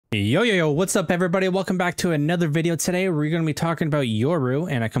Yo, what's up everybody? Welcome back to another video. Today we're going to be talking about Yoru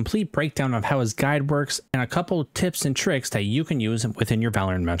and a complete breakdown of how his guide works and a couple tips and tricks that you can use within your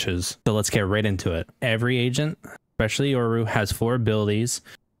Valorant matches. So let's get right into it. Every agent, especially Yoru, has 4 abilities.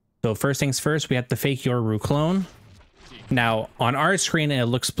 So first things first, we have the fake Yoru clone. Now on our screen it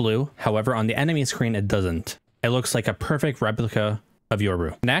looks blue, however on the enemy screen it doesn't. It looks like a perfect replica of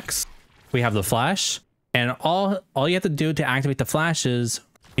Yoru. Next, we have the flash, and all you have to do to activate the flash is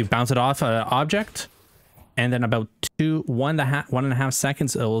you bounce it off an object, and then about 1.5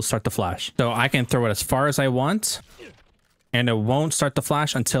 seconds, it will start the flash. So I can throw it as far as I want, and it won't start the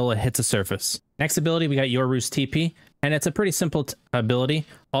flash until it hits the surface. Next ability, we got Yoru's TP, and it's a pretty simple ability.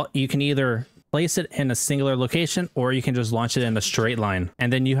 You can either place it in a singular location, or you can just launch it in a straight line.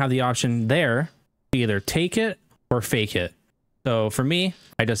 And then you have the option there to either take it or fake it. So for me,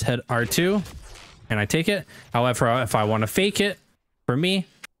 I just hit R2, and I take it. However, if I want to fake it, for me,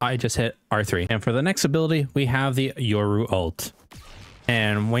 I just hit R3. And for the next ability, we have the Yoru ult.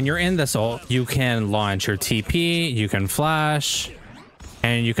 And when you're in this ult, you can launch your TP, you can flash,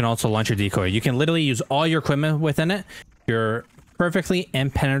 and you can also launch your decoy. You can literally use all your equipment within it. You're perfectly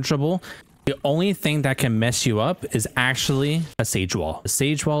impenetrable. The only thing that can mess you up is actually a sage wall. A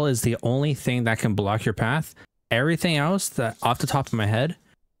sage wall is the only thing that can block your path. Everything else, that off the top of my head,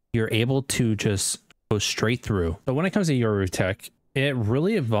 you're able to just go straight through. But when it comes to Yoru tech, it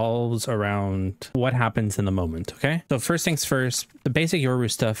really evolves around what happens in the moment, okay? So first things first, the basic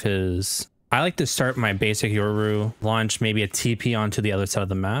Yoru stuff is, I like to start my basic Yoru, launch maybe a TP onto the other side of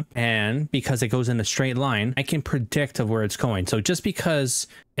the map, and because it goes in a straight line, I can predict of where it's going. So just because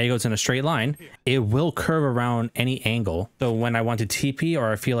it goes in a straight line, it will curve around any angle. So when I want to TP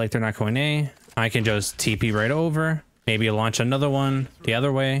or I feel like they're not going A, I can just TP right over, maybe launch another one the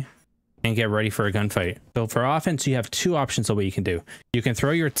other way, and get ready for a gunfight. So for offense, you have 2 options of what you can do. You can throw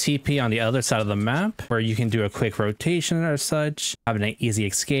your TP on the other side of the map, where you can do a quick rotation or such, having an easy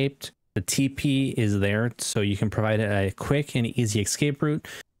escape. The TP is there, so you can provide a quick and easy escape route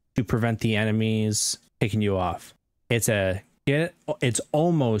to prevent the enemies picking you off. It's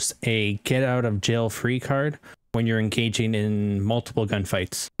almost a get out of jail free card when you're engaging in multiple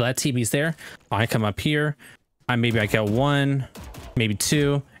gunfights. So that TP's there. I come up here, maybe I get 1, maybe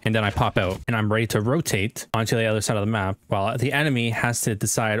 2, and then I pop out and I'm ready to rotate onto the other side of the map, while the enemy has to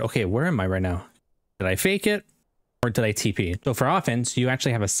decide, okay, where am I right now? Did I fake it or did I TP? So for offense, you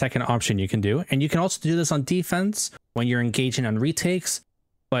actually have a second option you can do, and you can also do this on defense when you're engaging on retakes,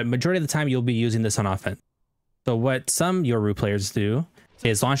 but majority of the time you'll be using this on offense. So what some Yoru players do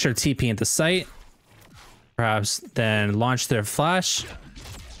is launch their TP into sight, perhaps then launch their flash,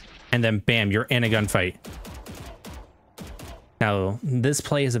 and then bam, you're in a gunfight. Now, this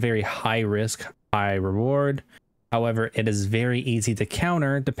play is a very high risk, high reward. However, it is very easy to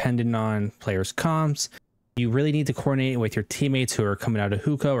counter depending on players' comms. You really need to coordinate with your teammates who are coming out of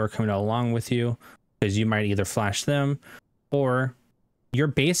hookah or coming out along with you, because you might either flash them, or you're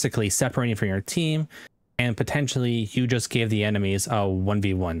basically separating from your team, and potentially you just gave the enemies a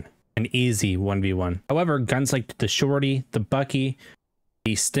 1v1, an easy 1v1. However, guns like the Shorty, the Bucky,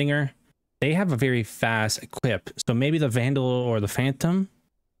 the Stinger, they have a very fast equip, so maybe the Vandal or the Phantom,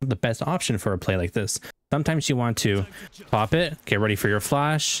 the best option for a play like this. Sometimes you want to pop it, get ready for your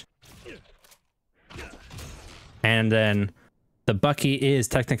flash, and then the Bucky is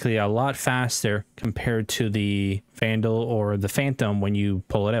technically a lot faster compared to the Vandal or the Phantom when you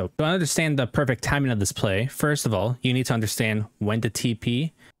pull it out. To understand the perfect timing of this play, first of all, you need to understand when to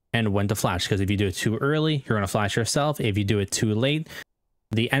TP and when to flash, because if you do it too early, you're going to flash yourself. If you do it too late,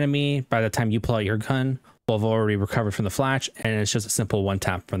 the enemy, by the time you pull out your gun, will have already recovered from the flash, and it's just a simple 1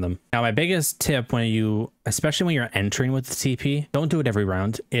 tap from them. Now, my biggest tip especially when you're entering with the TP, don't do it every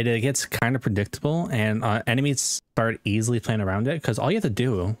round. It gets kind of predictable, and enemies start easily playing around it, because all you have to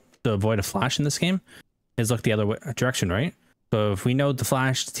do to avoid a flash in this game is look the other direction, right? So if we know the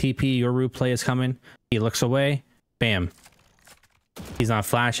flash TP Yoru play is coming, he looks away, bam. He's not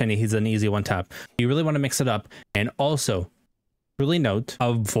flashing, he's an easy 1 tap. You really want to mix it up, and also, really note,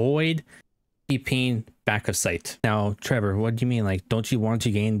 avoid keeping back of sight. Now, Trevor, what do you mean? Like, don't you want to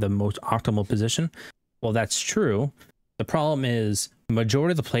gain the most optimal position? Well, that's true. The problem is,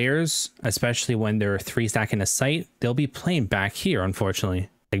 majority of the players, especially when they're 3 stacking a site, they'll be playing back here, unfortunately,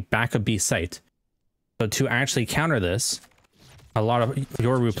 like back of B site. So to actually counter this, a lot of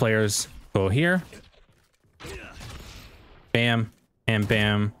Yoru players go here, bam, and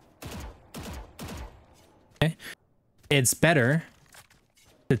bam. Okay. It's better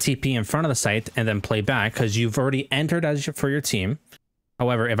to TP in front of the site and then play back, because you've already entered for your team.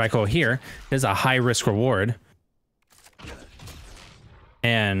 However, if I go here, there's a high risk reward.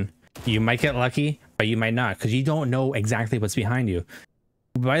 And you might get lucky, but you might not, because you don't know exactly what's behind you.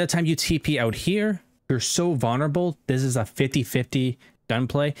 By the time you TP out here, you're so vulnerable. This is a 50-50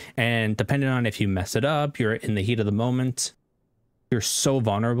 gunplay, and depending on if you mess it up, you're in the heat of the moment, you're so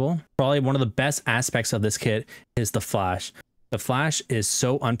vulnerable. Probably one of the best aspects of this kit is the flash. The flash is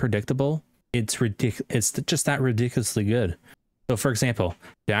so unpredictable. It's ridiculous. It's just that ridiculously good. So for example,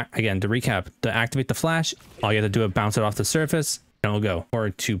 again, to recap, to activate the flash, all you have to do is bounce it off the surface and it'll go. Or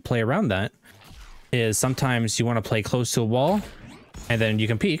to play around that is sometimes you want to play close to a wall and then you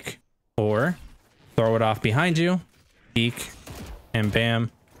can peek, or throw it off behind you, peek, and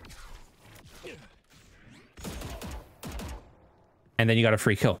bam. And then you got a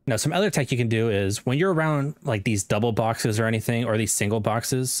free kill. Now, some other tech you can do is when you're around like these double boxes or anything, or these single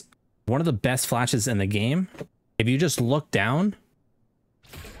boxes, one of the best flashes in the game, if you just look down,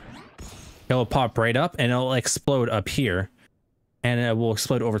 it'll pop right up and it'll explode up here, and it will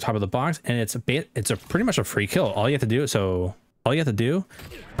explode over top of the box, and it's pretty much a free kill. All you have to do,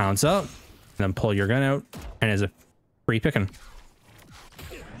 bounce up, and then pull your gun out, and it's a free picking.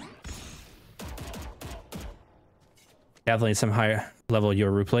 Definitely some high level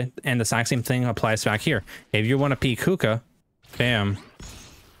Yoru play, and the exact same thing applies back here. If you want to peek hookah, bam.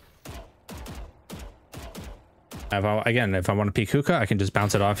 If I want to peek hookah, I can just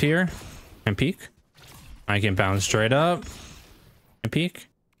bounce it off here and peek. I can bounce straight up and peek.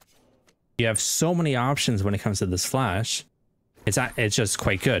 You have so many options when it comes to this flash. It's just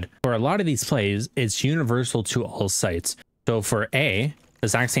quite good. For a lot of these plays, it's universal to all sites. So for A, the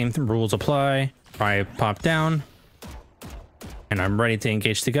exact same rules apply. I pop down and I'm ready to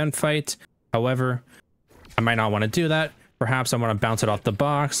engage the gunfight. However, I might not want to do that. Perhaps I want to bounce it off the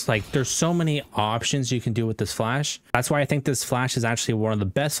box. Like, there's so many options you can do with this flash. That's why I think this flash is actually one of the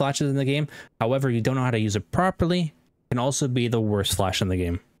best flashes in the game. However, you don't know how to use it properly, it can also be the worst flash in the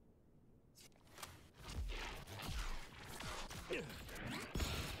game.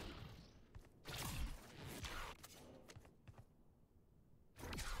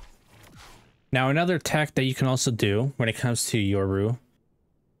 Now, another tech that you can also do when it comes to Yoru,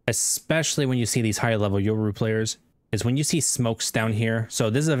 especially when you see these high level Yoru players, is when you see smokes down here. So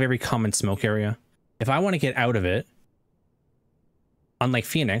this is a very common smoke area. If I want to get out of it, unlike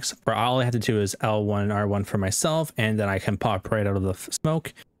Phoenix, where all I have to do is L1, R1 for myself, and then I can pop right out of the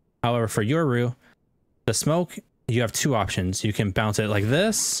smoke. However, for Yoru, the smoke, you have two options. You can bounce it like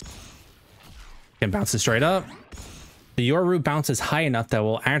this. You can bounce it straight up. The Yoru bounces high enough that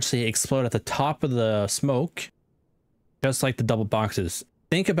will actually explode at the top of the smoke, just like the double boxes.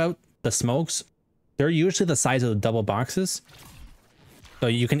 Think about the smokes. They're usually the size of the double boxes. So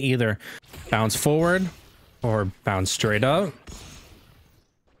you can either bounce forward or bounce straight up.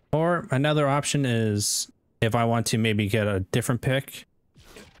 Or another option is, if I want to maybe get a different pick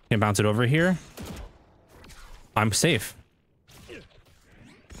and bounce it over here, I'm safe.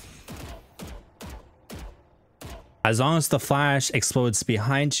 As long as the flash explodes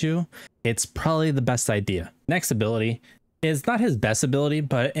behind you, it's probably the best idea. Next ability is not his best ability,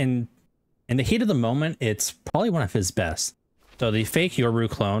 but in the heat of the moment, it's probably one of his best. So the fake Yoru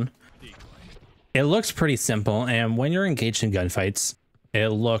clone, it looks pretty simple, and when you're engaged in gunfights, it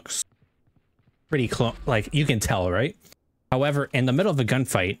looks pretty clone, like you can tell, right? However, in the middle of a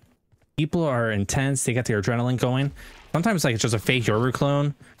gunfight, people are intense, they get their adrenaline going. Sometimes like it's just a fake Yoru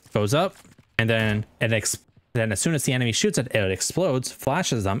clone, goes up, and then then as soon as the enemy shoots it, it explodes,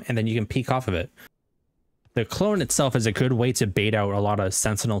 flashes them, and then you can peek off of it. The clone itself is a good way to bait out a lot of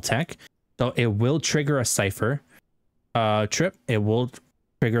sentinel tech. So it will trigger a cipher trip. It will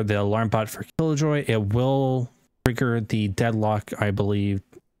trigger the alarm bot for Killjoy. It will trigger the deadlock, I believe,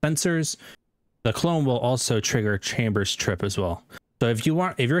 sensors. The clone will also trigger Chamber's trip as well. So if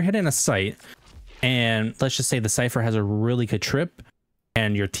you're hitting a site, and let's just say the cipher has a really good trip,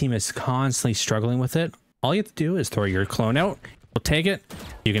 and your team is constantly struggling with it, all you have to do is throw your clone out, you'll take it,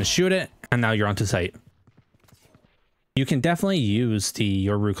 you can shoot it, and now you're onto site. You can definitely use the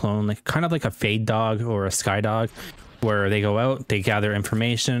Yoru clone, like kind of like a fade dog or a sky dog, where they go out, they gather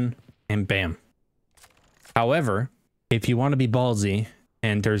information, and bam. However, if you want to be ballsy,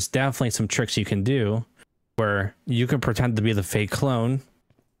 and there's definitely some tricks you can do, where you can pretend to be the fake clone,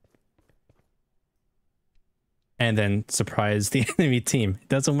 and then surprise the enemy team. It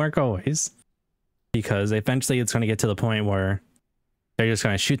doesn't work always, because eventually it's going to get to the point where they're just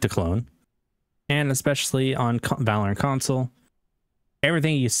going to shoot the clone. And especially on Valorant console,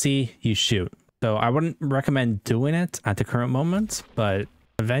 everything you see, you shoot. So I wouldn't recommend doing it at the current moment, but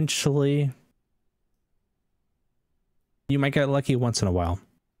eventually you might get lucky once in a while.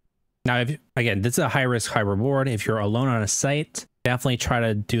 Now, again, this is a high risk, high reward. If you're alone on a site, definitely try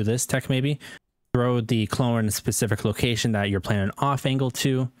to do this tech maybe. Throw the clone in a specific location that you're playing an off angle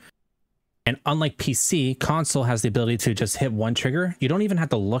to. And unlike PC, console has the ability to just hit one trigger. You don't even have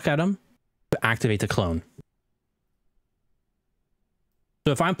to look at them to activate the clone.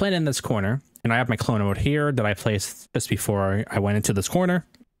 So if I'm playing in this corner and I have my clone out here that I placed just before I went into this corner,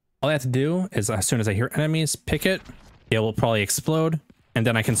 all I have to do is as soon as I hear enemies, pick it, it will probably explode, and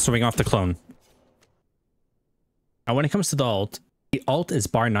then I can swing off the clone. Now when it comes to the ult is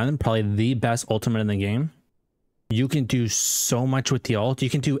bar none probably the best ultimate in the game. You can do so much with the ult. You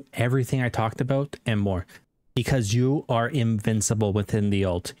can do everything I talked about and more because you are invincible within the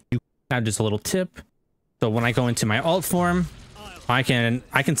ult. You have just a little tip. So when I go into my ult form, I can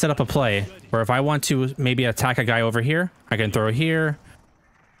set up a play where if I want to maybe attack a guy over here, I can throw here.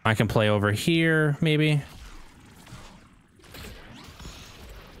 I can play over here, maybe.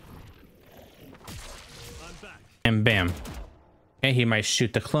 And bam. Okay, he might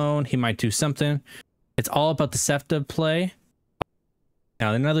shoot the clone. He might do something. It's all about deceptive play.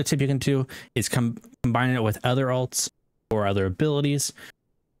 Now, another tip you can do is combine it with other ults or other abilities.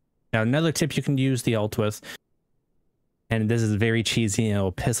 Now, another tip you can use the ult with, and this is very cheesy and it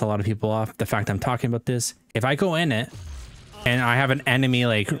will piss a lot of people off, the fact I'm talking about this. If I go in it and I have an enemy,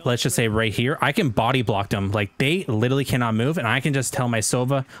 like, let's just say right here, I can body block them. Like, they literally cannot move, and I can just tell my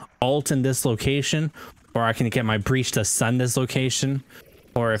Sova, ult in this location, or I can get my breach to stun this location.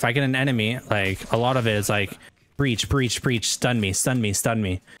 Or if I get an enemy, like a lot of it is like breach, stun me.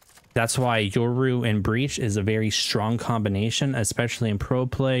 That's why Yoru and breach is a very strong combination, especially in pro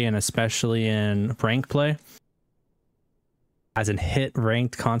play and especially in ranked play. Hasn't hit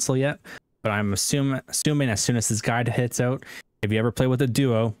ranked console yet, but I'm assuming as soon as this guide hits out, if you ever play with a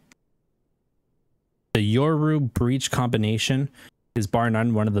duo, the Yoru breach combination is bar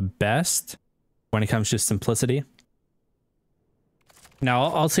none one of the best when it comes to simplicity. Now,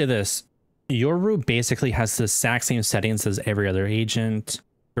 I'll say this. Yoru basically has the exact same settings as every other agent.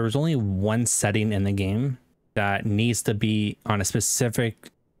 There was only one setting in the game that needs to be on a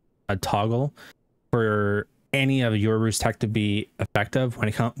specific toggle for any of Yoru's tech to be effective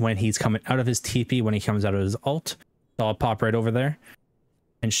when he's coming out of his TP, when he comes out of his ult. So I'll pop right over there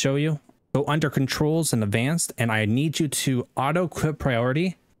and show you. Go under controls and advanced, and I need you to auto-equip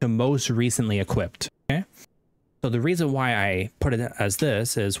priority to most recently equipped. Okay. So the reason why I put it as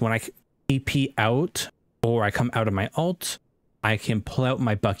this is when I TP out or I come out of my ult, I can pull out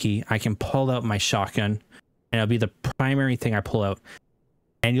my Bucky, I can pull out my shotgun, and it'll be the primary thing I pull out.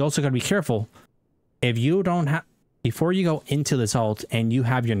 And you also got to be careful. If you don't have, before you go into this ult and you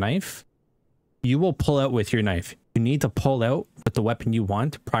have your knife, you will pull out with your knife. You need to pull out with the weapon you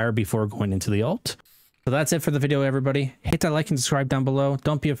want before going into the ult. So that's it for the video, everybody. Hit that like and subscribe down below.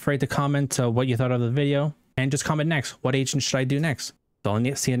 Don't be afraid to comment what you thought of the video. And just comment next. What agent should I do next? So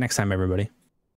I'll see you next time, everybody.